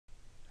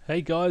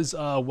Hey guys,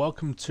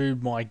 welcome to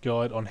my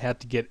guide on how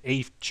to get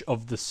each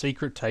of the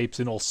secret tapes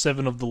in all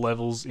 7 of the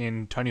levels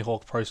in Tony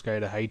Hawk Pro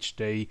Skater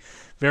HD.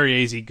 Very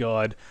easy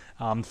guide.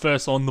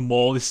 First on the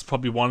mall, this is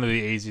probably one of the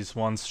easiest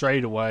ones.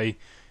 Straight away,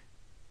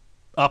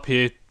 up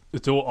here,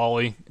 do an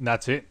ollie, and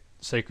that's it.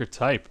 Secret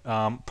tape.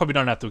 Probably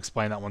don't have to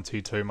explain that one to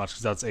you too much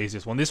because that's the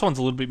easiest one. This one's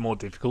a little bit more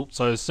difficult.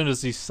 So as soon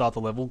as you start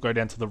the level, go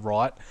down to the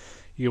right.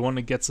 You want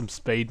to get some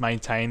speed,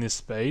 maintain this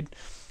speed.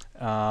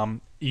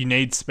 You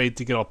need speed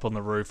to get up on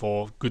the roof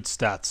or good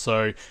stats.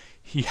 So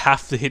you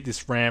have to hit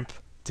this ramp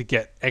to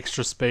get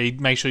extra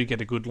speed. Make sure you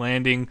get a good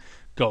landing,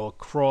 go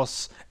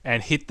across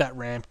and hit that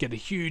ramp, get a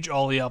huge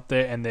ollie up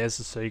there, and there's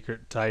the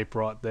secret tape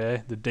right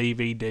there, the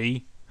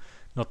DVD,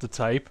 not the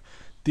tape.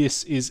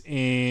 This is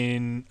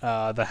in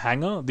the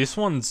hangar. This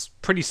one's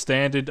pretty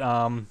standard.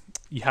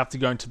 You have to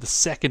go into the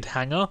second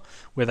hangar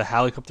where the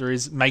helicopter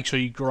is. Make sure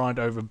you grind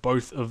over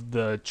both of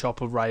the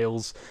chopper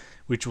rails,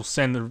 which will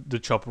send the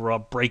chopper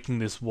up, breaking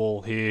this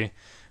wall here,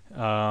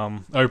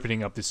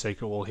 opening up this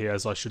secret wall here,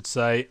 as I should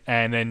say.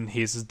 And then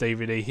here's this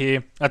DVD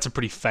here. That's a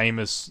pretty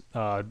famous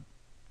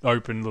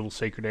open little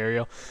secret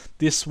area.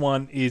 This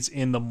one is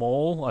in the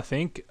mall, I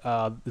think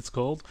it's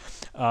called.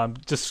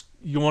 Just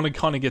you want to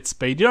kind of get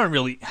speed. You don't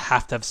really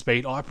have to have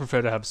speed. I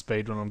prefer to have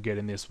speed when I'm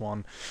getting this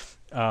one.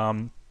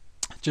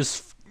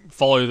 Just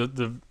follow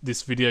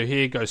this video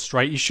here, go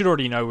straight. You should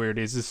already know where it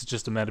is. This is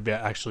just a matter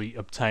about actually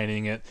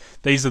obtaining it.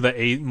 These are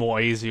the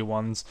more easier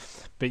ones,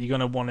 but you're going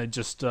to want to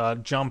just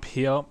jump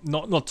here,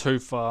 not too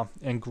far,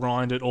 and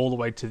grind it all the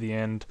way to the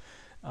end.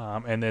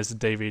 And there's the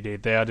DVD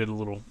there. I did a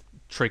little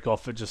trick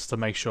off it just to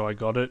make sure I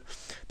got it.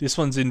 This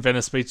one's in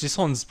Venice Beach. This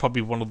one's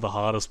probably one of the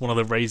hardest, one of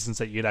the reasons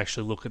that you'd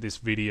actually look at this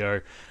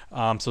video.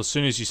 So as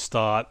soon as you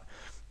start,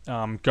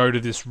 go to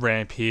this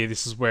ramp here.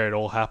 This is where it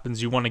all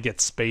happens. You want to get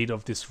speed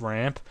of this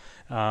ramp,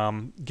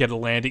 get a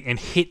landing, and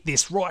hit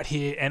this right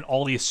here and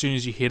ollie as soon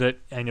as you hit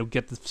it, and you'll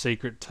get the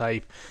secret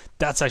tape.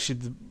 That's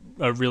actually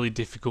a really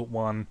difficult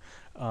one.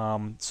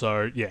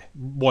 So yeah,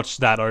 watch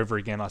that over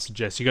again, I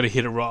suggest. You got to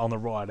hit it right on the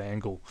right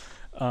angle.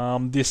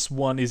 This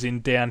one is in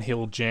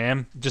Downhill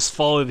Jam. Just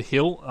follow the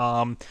hill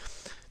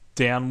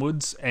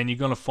downwards, and you're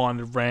gonna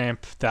find a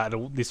ramp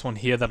this one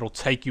here that'll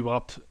take you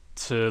up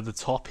to the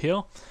top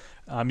here.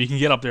 You can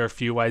get up there a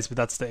few ways, but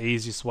that's the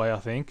easiest way, I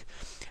think.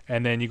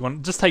 And then you're going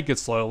to just take it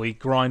slowly,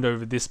 grind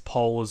over this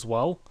pole as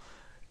well.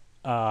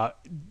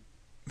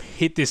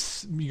 Hit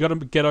this, you got to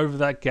get over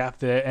that gap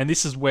there, and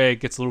this is where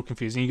it gets a little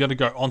confusing. You got to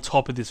go on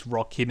top of this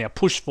rock here. Now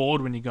push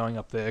forward when you're going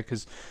up there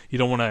because you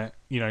don't want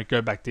to,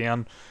 go back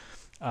down.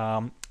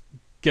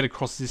 Get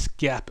across this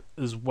gap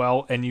as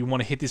well, and you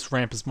want to hit this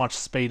ramp as much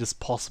speed as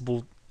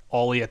possible.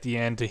 Ollie at the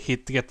end to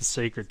get the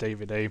secret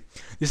DVD.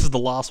 This is the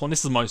last one. This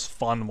is the most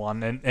fun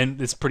one,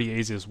 and it's pretty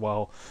easy as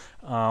well.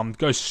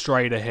 Go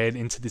straight ahead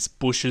into this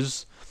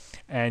bushes,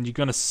 and you're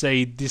going to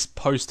see this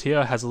post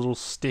here has a little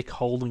stick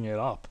holding it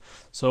up.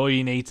 So all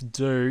you need to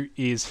do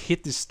is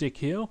hit this stick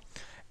here,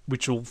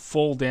 which will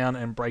fall down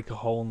and break a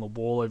hole in the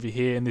wall over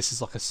here. And this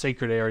is like a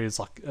secret area. There's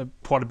like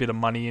quite a bit of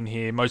money in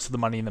here. Most of the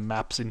money in the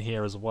map's in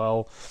here as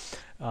well.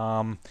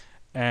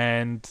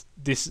 And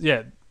this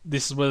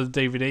is where the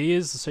DVD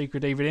is, the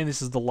secret DVD, and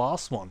this is the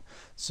last one.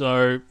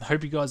 So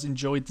hope you guys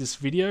enjoyed this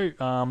video.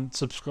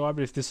 Subscribe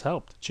if this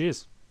helped.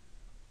 Cheers.